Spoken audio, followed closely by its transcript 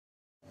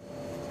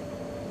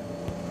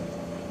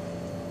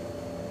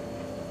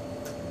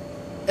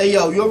Hey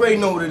yo, you already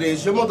know what it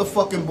is. Your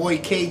motherfucking boy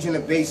Cage in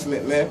the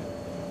basement, man.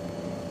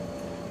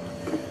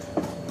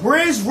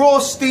 Brizz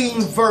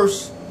Rawsteen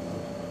versus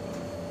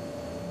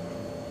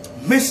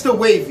Mr.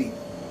 Wavy.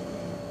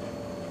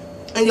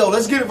 And yo,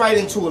 let's get right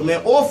into it,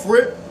 man. Off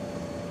rip,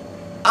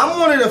 I'm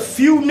one of the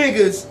few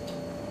niggas.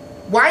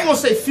 Well, I ain't gonna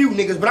say few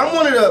niggas, but I'm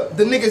one of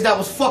the niggas that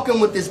was fucking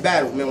with this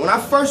battle, man. When I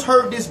first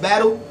heard this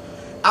battle,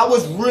 I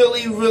was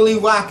really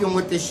rocking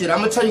with this shit.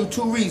 I'm gonna tell you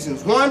two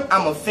reasons. One,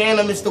 I'm a fan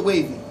of Mr.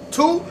 Wavy.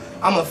 Two,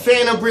 I'm a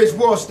fan of Brizz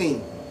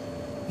Rawsteen.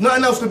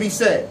 Nothing else to be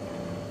said.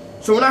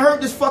 So when I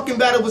heard this fucking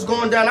battle was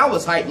going down, I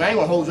was hyped, man. I ain't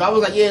gonna hold you. I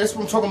was like, yeah, that's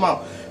what I'm talking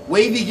about.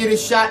 Wavy get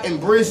his shot and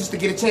Brizz just to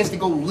get a chance to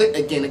go lit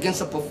again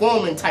against a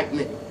performing type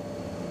nigga.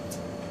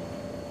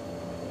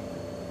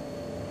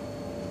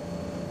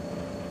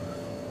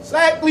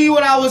 Exactly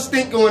what I was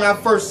thinking when I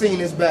first seen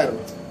this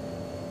battle.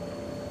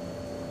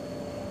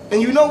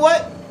 And you know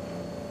what?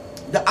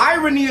 The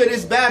irony of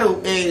this battle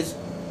is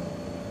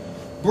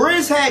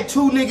Brizz had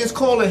two niggas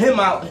calling him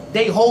out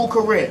their whole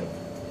career.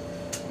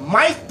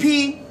 Mike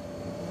P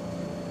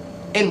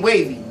and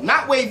Wavy.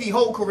 Not Wavy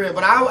whole career,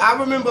 but I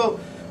remember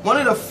one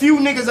of the few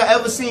niggas I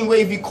ever seen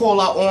Wavy call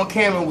out on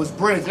camera was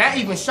Brizz. And that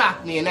even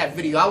shocked me in that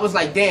video. I was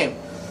like, damn,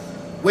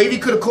 Wavy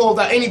could have called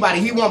out anybody.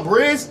 He won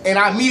Brizz, and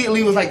I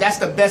immediately was like, that's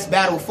the best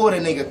battle for the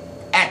nigga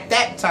at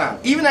that time.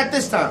 Even at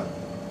this time.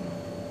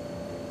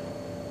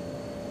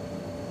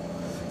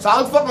 So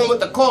I was fucking with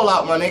the call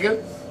out, my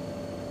nigga.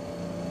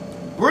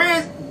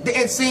 Brizz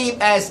didn't seem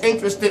as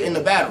interested in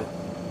the battle.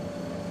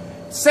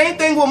 Same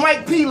thing with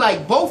Mike P.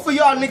 Like, both of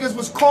y'all niggas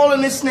was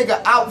calling this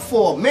nigga out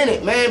for a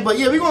minute, man. But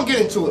yeah, we gonna get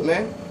into it,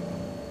 man.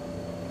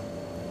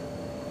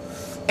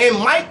 And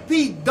Mike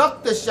P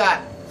ducked the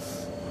shot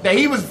that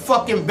he was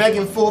fucking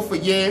begging for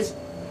years.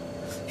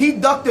 He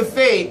ducked the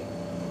fade,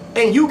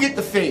 and you get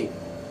the fade.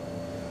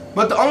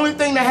 But the only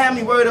thing that had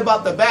me worried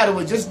about the battle,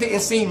 it just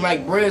didn't seem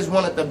like Brizz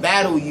wanted to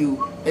battle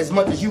you as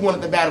much as you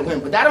wanted to battle him.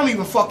 But that don't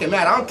even fucking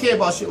matter. I don't care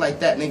about shit like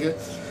that, nigga.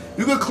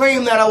 You could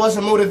claim that I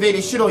wasn't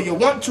motivated shit or you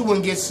want to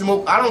and get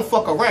smoked. I don't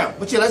fuck around.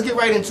 But yeah, let's get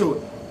right into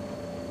it.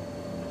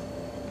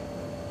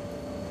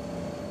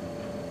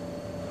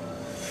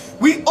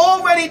 We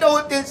already know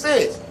what this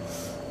is.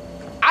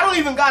 I don't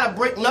even gotta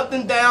break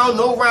nothing down,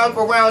 no round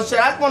for round shit.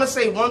 I just want to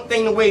say one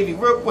thing to Wavy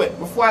real quick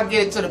before I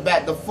get into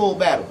the full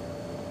battle.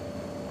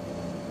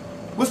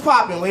 What's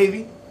poppin',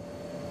 Wavy?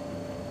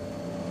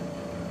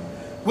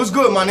 What's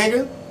good, my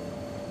nigga?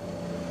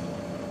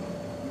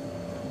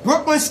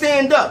 Brooklyn,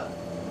 stand up.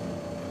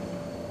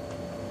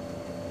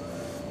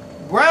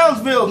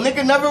 Brownsville,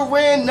 nigga, never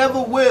ran,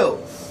 never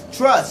will.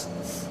 Trust.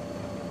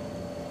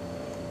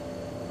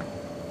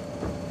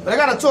 But I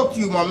gotta talk to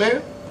you, my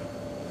man.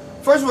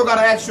 First of all, I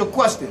gotta ask you a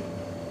question.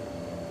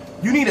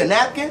 You need a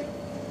napkin?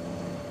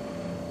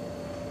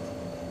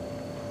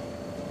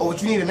 Or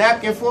what you need a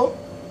napkin for?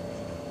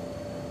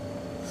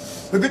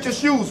 Look at your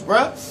shoes,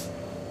 bruh.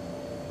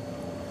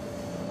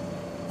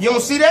 You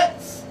don't see that?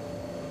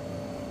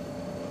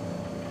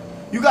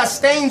 You got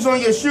stains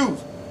on your shoes.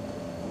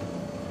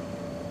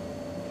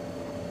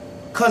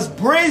 Cause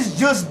Brizz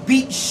just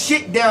beat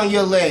shit down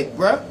your leg,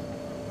 bruh.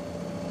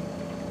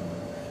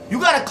 You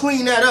gotta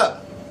clean that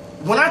up.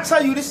 When I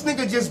tell you this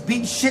nigga just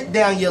beat shit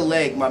down your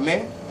leg, my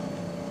man.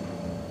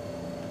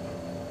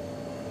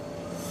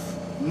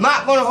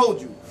 Not gonna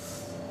hold you.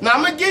 Now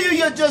I'm gonna give you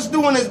your just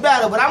doing this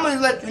battle, but I'm gonna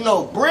let you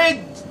know,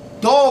 Brizz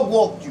dog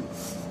walked you.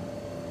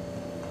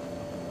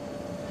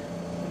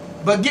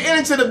 But getting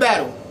into the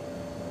battle.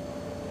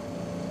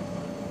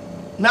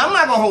 Now I'm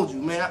not gonna hold you,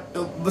 man.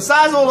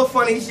 Besides all the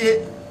funny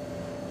shit,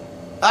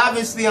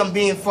 obviously I'm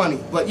being funny.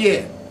 But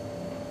yeah,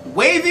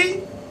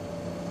 Wavy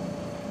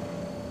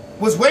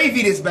was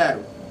Wavy this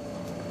battle.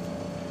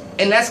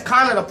 And that's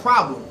kind of the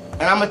problem.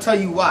 And I'm gonna tell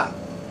you why.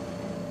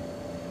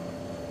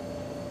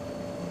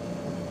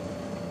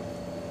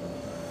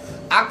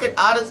 I could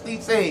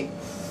honestly say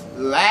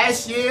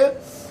last year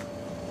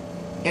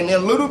and a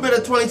little bit of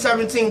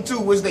 2017 too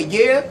was the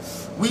year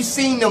we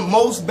seen the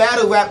most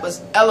battle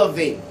rappers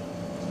elevate.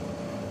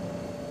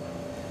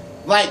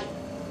 Like,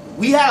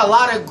 we had a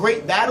lot of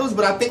great battles,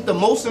 but I think the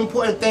most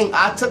important thing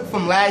I took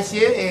from last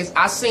year is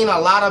I seen a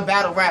lot of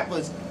battle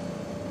rappers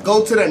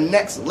go to the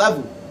next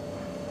level.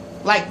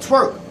 Like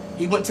Twerk,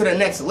 he went to the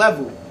next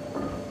level.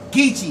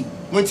 Geechee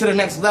went to the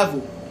next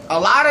level. A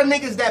lot of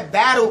niggas that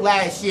battled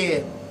last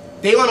year,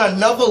 they on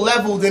another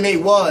level than they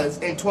was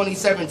in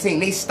 2017.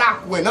 They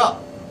stock went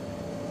up.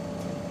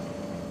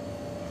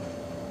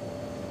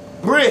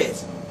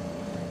 Brizz,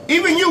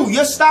 even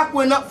your stock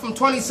went up from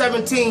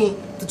 2017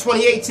 to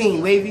 2018,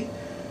 Wavy.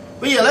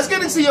 But yeah, let's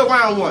get into your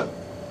round one.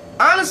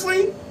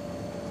 Honestly,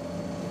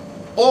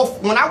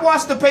 when I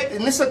watched the paper,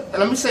 and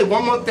let me say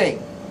one more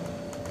thing.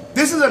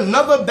 This is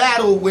another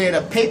battle where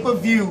the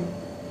pay-per-view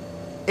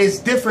is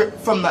different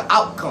from the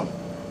outcome.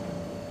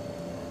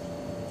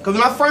 Because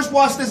when I first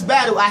watched this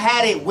battle, I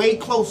had it way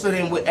closer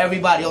than what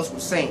everybody else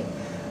was saying.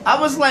 I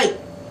was like,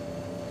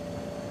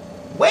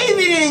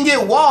 Wavy didn't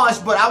get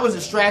washed, but I was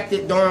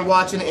distracted during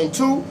watching it. And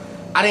two,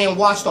 I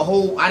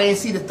didn't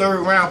see the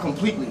third round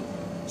completely.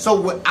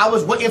 So I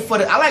was waiting for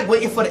I like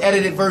waiting for the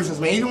edited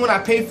versions, man. Even when I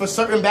paid for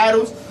certain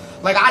battles,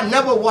 like I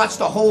never watched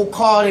the whole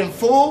card in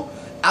full.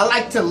 I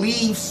like to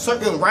leave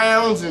certain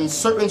rounds and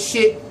certain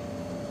shit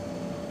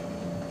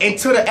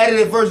into the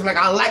edited version. Like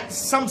I like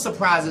some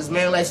surprises,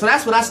 man. Like so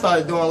that's what I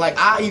started doing. Like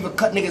I even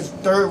cut niggas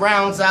third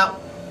rounds out.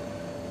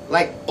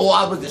 Like, or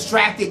I was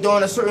distracted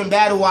during a certain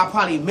battle, or I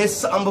probably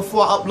missed something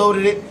before I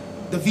uploaded it,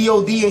 the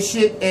VOD and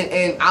shit,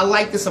 and I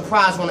like the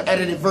surprise on the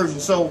edited version.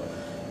 So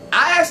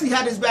I actually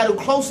had this battle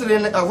closer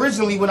than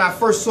originally when I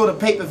first saw the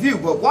pay-per-view.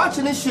 But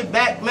watching this shit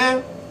back,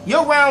 man,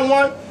 your round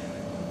one.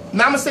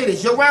 Now I'm gonna say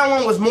this, your round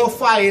one was more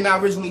fire than I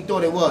originally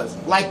thought it was.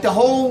 Like the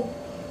whole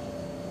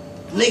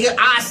nigga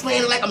eye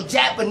slanting like I'm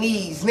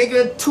Japanese,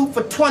 nigga 2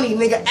 for 20,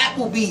 nigga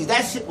Applebee's.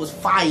 That shit was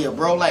fire,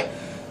 bro. Like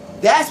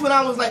that's when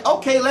I was like,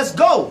 okay, let's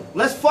go.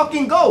 Let's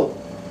fucking go.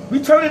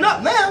 We turning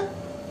up now.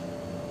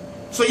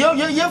 So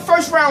your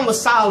first round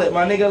was solid,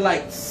 my nigga.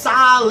 Like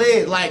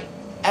solid, like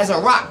as a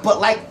rock. But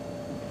like,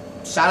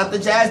 shout out to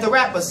Jazz the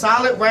Rapper.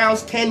 Solid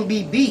rounds can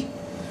be beat.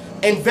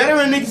 And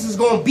veteran niggas is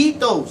gonna beat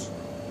those.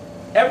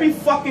 Every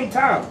fucking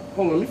time.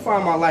 Hold on, let me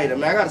find my lighter,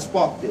 man. I gotta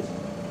spark this.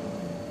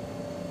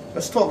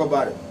 Let's talk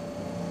about it.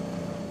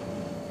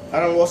 I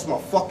done lost my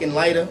fucking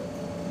lighter.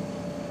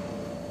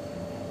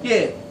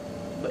 Yeah.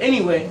 But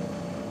anyway,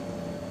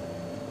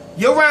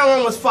 your round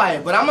one was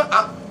fire. But I'm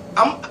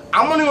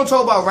only gonna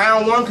talk about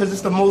round one because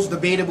it's the most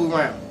debatable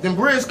round. Then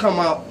Brizz come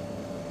out.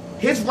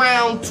 His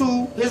round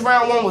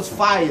one was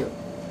fire.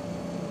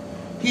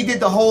 He did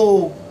the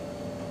whole.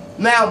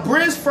 Now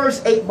Brizz's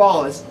first 8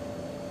 bars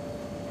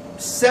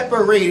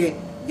separated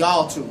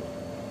y'all two.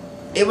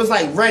 It was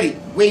like, ready,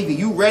 Wavy,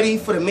 you ready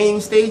for the main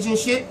stage and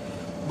shit?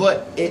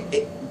 But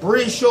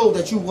Brizz showed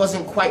that you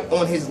wasn't quite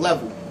on his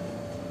level.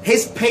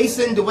 His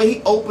pacing, the way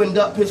he opened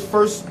up his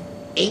first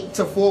 8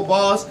 to 4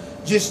 bars,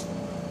 just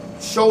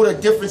showed a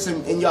difference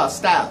in y'all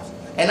styles.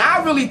 And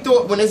I really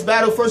thought when this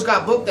battle first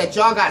got booked that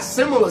y'all got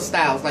similar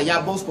styles. Like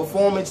y'all both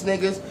performance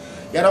niggas.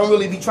 Y'all don't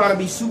really be trying to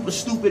be super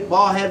stupid,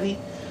 ball heavy.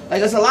 Like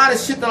there's a lot of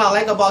shit that I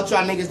like about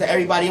y'all niggas that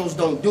everybody else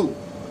don't do.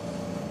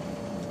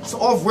 So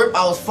off rip,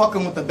 I was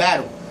fucking with the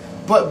battle.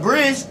 But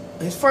Brizz,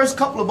 his first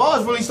couple of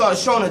bars really started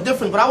showing a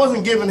difference. But I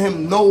wasn't giving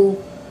him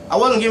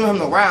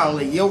the round.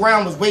 Like, your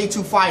round was way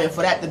too fire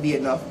for that to be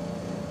enough.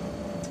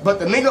 But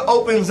the nigga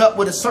opens up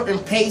with a certain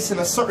pace and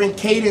a certain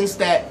cadence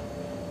that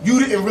you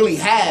didn't really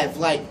have.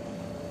 Like,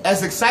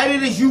 as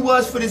excited as you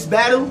was for this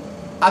battle,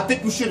 I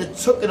think you should have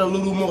took it a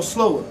little more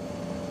slower.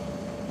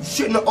 You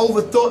shouldn't have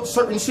overthought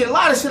certain shit. A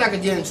lot of shit I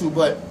could get into,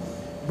 but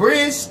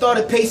Brizz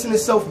started pacing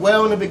himself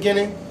well in the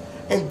beginning.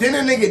 And then a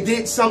nigga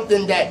did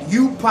something that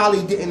you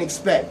probably didn't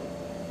expect.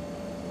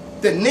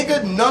 The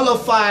nigga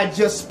nullified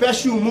your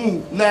special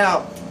move.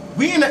 Now,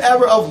 we in the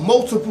era of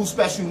multiple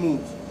special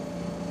moves.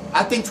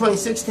 I think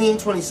 2016,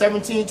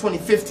 2017,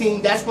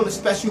 2015, that's when the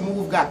special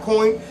move got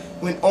coined.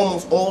 When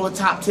almost all the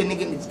top 10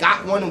 niggas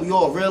got one and we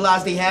all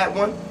realized they had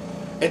one.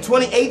 In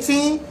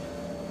 2018,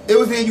 it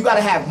was then you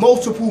gotta have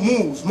multiple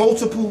moves,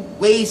 multiple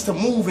ways to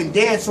move and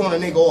dance on a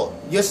nigga. Or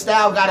your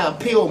style gotta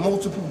appeal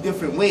multiple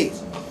different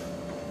ways.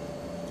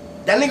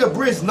 That nigga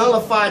Brizz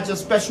nullified your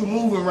special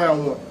move in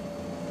round one.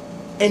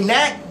 And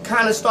that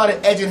kind of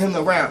started edging him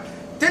around.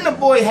 Then the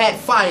boy had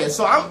fire.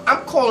 So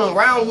I'm calling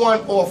round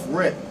one off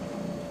rip.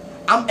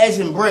 I'm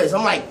edging Brizz.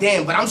 I'm like,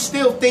 damn, but I'm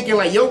still thinking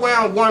like your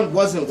round one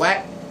wasn't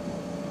whack.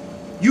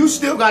 You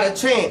still got a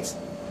chance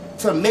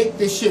to make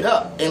this shit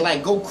up and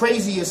like go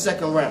crazy your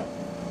second round.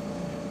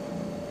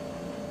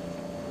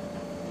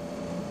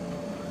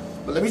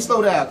 But let me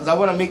slow down because I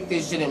want to make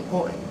this shit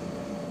important.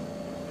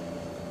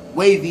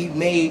 Wavy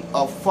made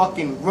a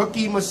fucking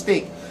rookie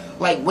mistake.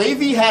 Like,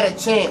 Wavy had a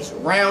chance,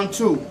 round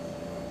 2,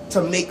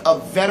 to make a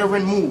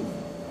veteran move.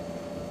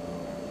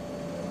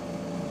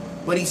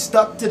 But he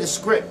stuck to the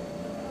script.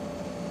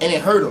 And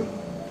it hurt him.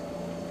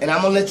 And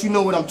I'm going to let you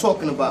know what I'm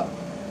talking about.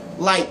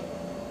 Like,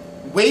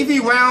 Wavy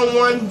round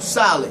 1,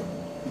 solid.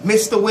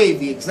 Mr.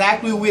 Wavy,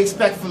 exactly what we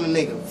expect from the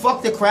nigga.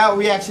 Fuck the crowd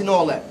reaction,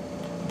 all that.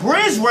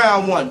 Brizz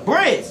round 1,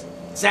 Brizz,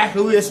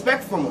 exactly what we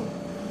expect from him.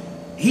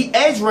 He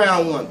edged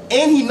round 1,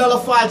 and he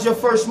nullified your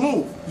first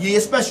move, your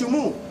special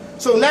move.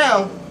 So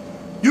now,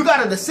 you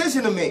got a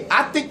decision to make.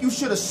 I think you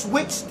should have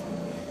switched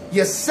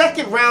your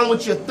second round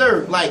with your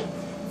third. Like,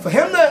 for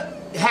him to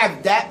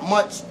have that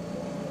much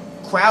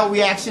crowd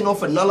reaction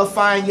off of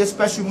nullifying your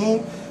special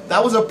move,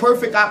 that was a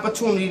perfect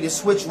opportunity to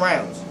switch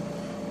rounds.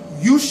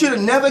 You should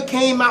have never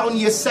came out in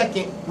your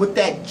second with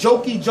that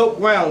jokey joke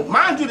round.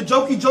 Mind you, the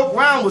jokey joke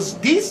round was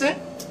decent.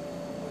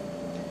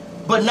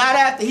 But not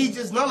after he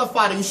just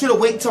nullified it. You should have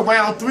waited till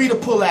round 3 to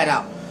pull that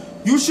out.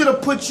 You should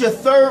have put your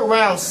third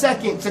round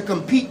second to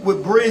compete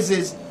with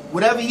Brizz's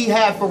whatever he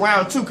had for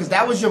round 2, because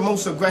that was your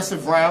most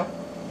aggressive round.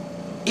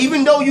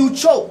 Even though you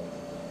choked,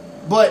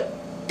 but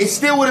it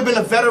still would have been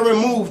a veteran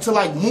move to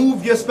like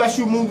move your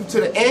special move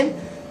to the end,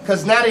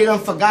 because now they done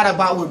forgot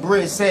about what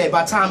Brizz said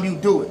by the time you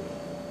do it.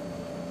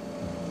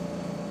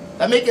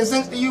 That making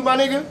sense to you, my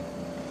nigga?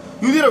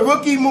 You did a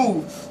rookie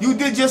move. You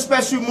did your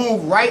special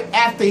move right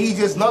after he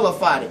just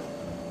nullified it.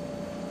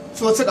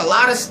 So it took a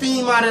lot of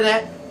steam out of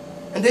that.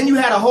 And then you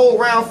had a whole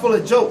round full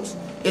of jokes.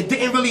 It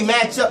didn't really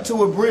match up to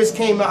what Brizz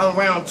came out in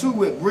round 2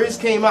 with. Brizz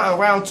came out in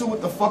round 2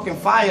 with the fucking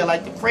fire,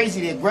 like the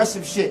crazy, the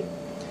aggressive shit.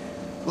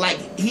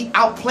 Like, he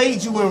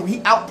outplayed you and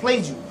he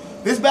outplayed you.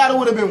 This battle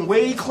would have been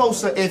way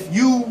closer if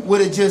you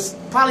would have just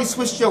probably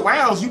switched your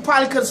rounds. You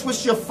probably could have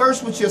switched your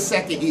first with your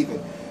second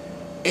even.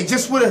 It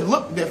just would have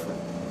looked different.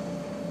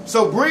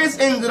 So Brizz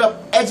ended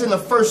up edging the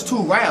first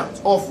 2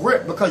 rounds off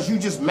rip because you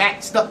just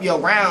maxed up your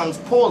rounds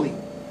poorly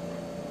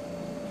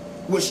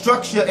with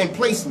structure and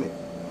placement.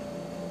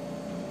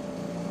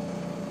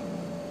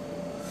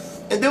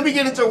 And then we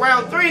get into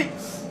round 3.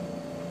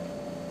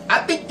 I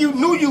think you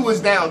knew you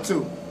was down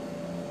 2.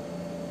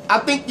 I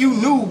think you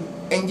knew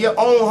in your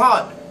own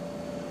heart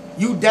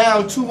you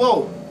down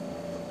 2-0.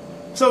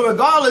 So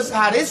regardless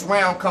how this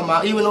round come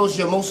out, even though it's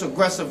your most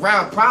aggressive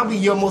round, probably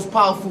your most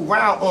powerful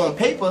round on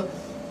paper,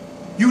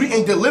 you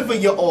didn't deliver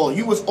your all.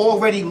 You was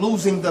already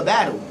losing the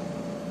battle.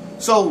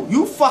 So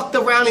you fucked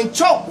around and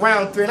choked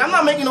round 3. And I'm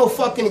not making no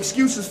fucking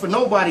excuses for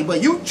nobody,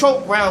 but you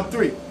choked round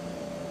 3.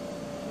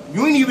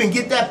 You didn't even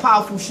get that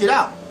powerful shit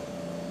out.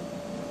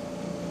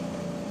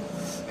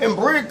 And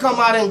Brizz come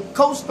out and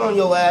coast on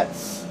your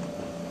ass.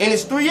 And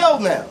it's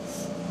 3-0 now.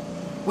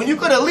 When you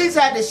could at least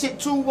have this shit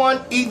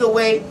 2-1 either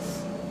way.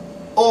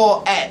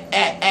 Or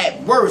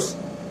at worst,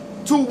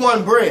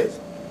 2-1 Brizz.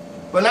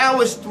 But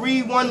now it's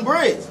 3-1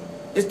 Brizz.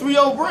 It's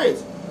 3-0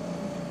 Brizz.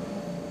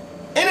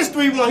 And it's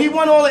 3-1. He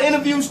won all the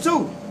interviews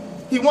too.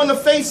 He won the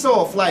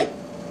face-off. Like,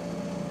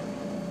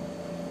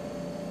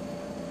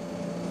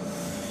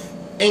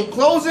 in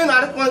closing,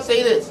 I just want to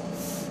say this.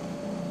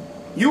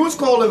 You was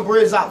calling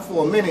Brizz out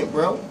for a minute,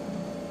 bro.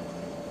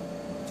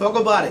 Talk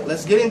about it.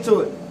 Let's get into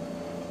it.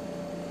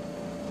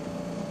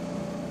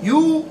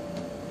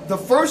 The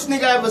first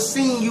nigga I ever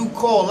seen you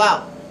call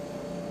out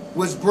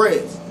was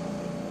Brizz.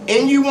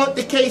 And you want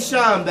the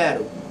K-Shine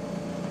battle.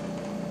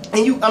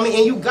 And you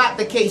got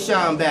the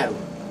K-Shine battle.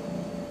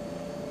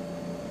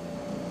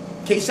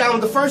 K-Shine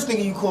was the first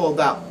nigga you called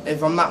out,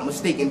 if I'm not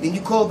mistaken. Then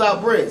you called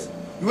out Brizz.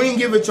 You ain't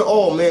give it your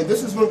all, man.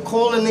 This is when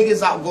calling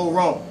niggas out go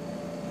wrong.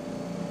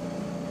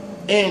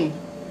 And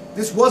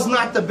this was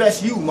not the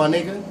best you, my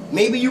nigga.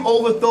 Maybe you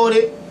overthought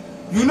it.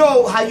 You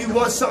know how you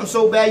want something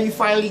so bad you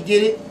finally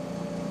get it.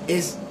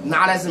 It's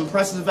not as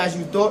impressive as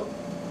you thought.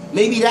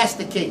 Maybe that's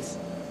the case.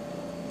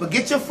 But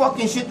get your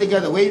fucking shit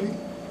together, Wavy.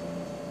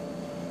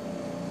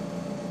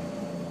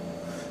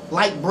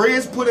 Like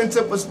Brizz put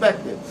into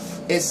perspective,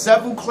 it's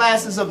several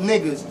classes of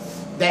niggas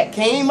that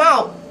came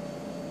out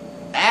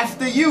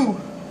after you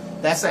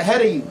that's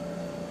ahead of you.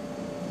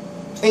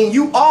 And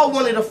you are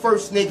one of the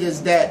first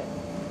niggas that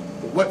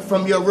went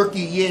from your rookie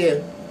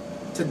year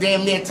to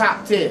damn near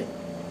top tier.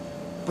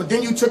 But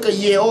then you took a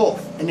year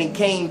off and then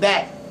came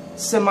back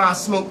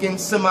semi-smoking,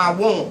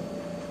 semi-warm.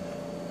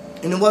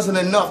 And it wasn't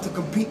enough to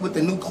compete with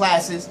the new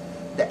classes,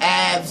 the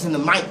Avs and the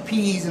Mike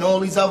P's and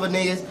all these other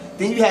niggas.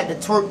 Then you had the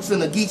Turks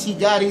and the Geechee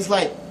Daddies.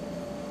 Like,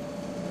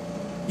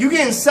 you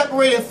getting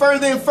separated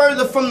further and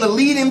further from the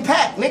leading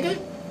pack, nigga.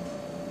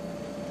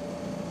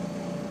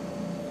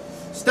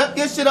 Step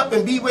your shit up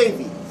and be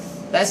Wavy.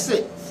 That's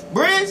it.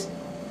 Brizz,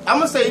 I'm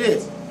going to say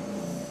this.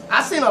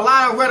 I seen a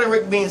lot of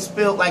rhetoric being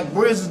spilled like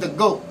Brizz is the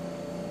GOAT.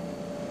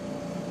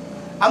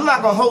 I'm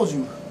not going to hold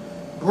you.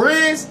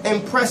 Brizz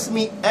impressed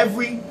me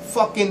every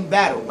fucking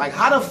battle. Like,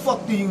 how the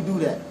fuck do you do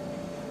that?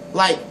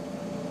 Like,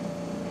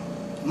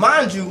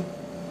 mind you,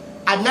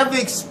 I never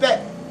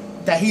expect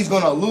that he's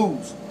going to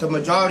lose the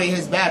majority of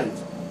his battles.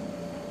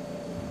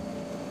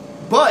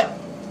 But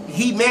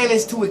he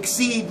managed to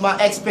exceed my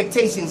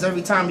expectations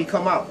every time he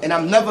come out. And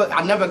I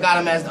never got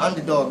him as the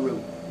underdog,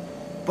 really.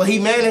 But he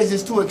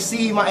manages to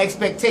exceed my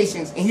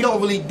expectations. And he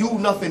don't really do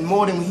nothing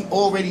more than he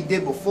already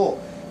did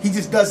before. He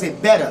just does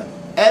it better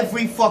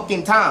every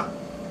fucking time.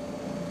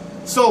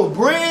 So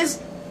Brizz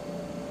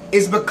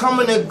is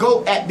becoming a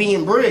GOAT at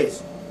being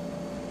Brizz.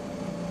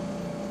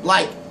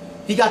 Like,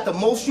 he got the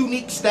most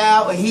unique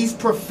style and he's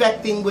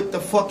perfecting what the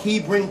fuck he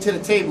brings to the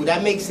table.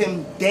 That makes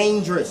him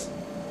dangerous.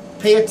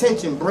 Pay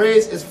attention.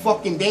 Brizz is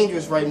fucking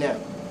dangerous right now.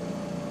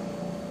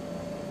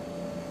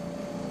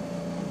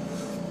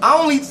 I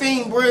only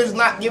seen Brizz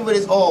not give it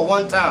his all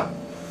one time.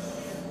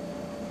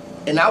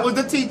 And that was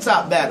the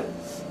T-Top battle.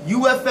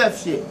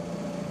 UFF shit.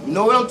 You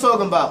know what I'm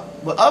talking about.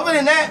 But other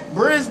than that,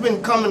 Brizz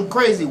been coming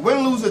crazy.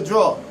 Win, lose, or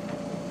draw.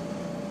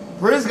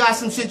 Brizz got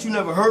some shit you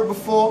never heard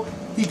before.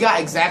 He got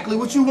exactly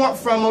what you want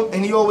from him,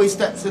 and he always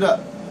steps it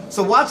up.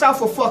 So watch out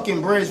for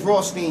fucking Brizz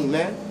Rawsteen,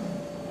 man.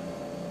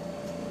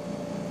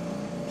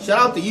 Shout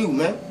out to you,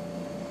 man.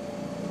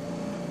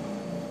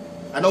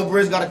 I know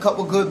Brizz got a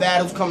couple good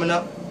battles coming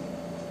up.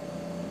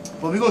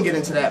 But we're going to get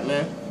into that,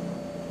 man.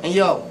 And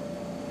yo,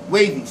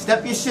 Wavy,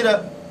 step your shit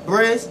up.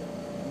 Brizz,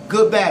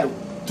 good battle.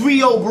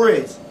 3-0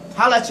 Brizz.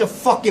 Holla at your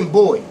fucking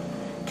boy.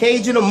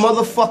 Cage in the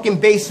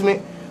motherfucking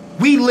basement.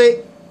 We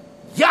lit.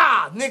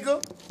 Yeah,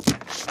 nigga.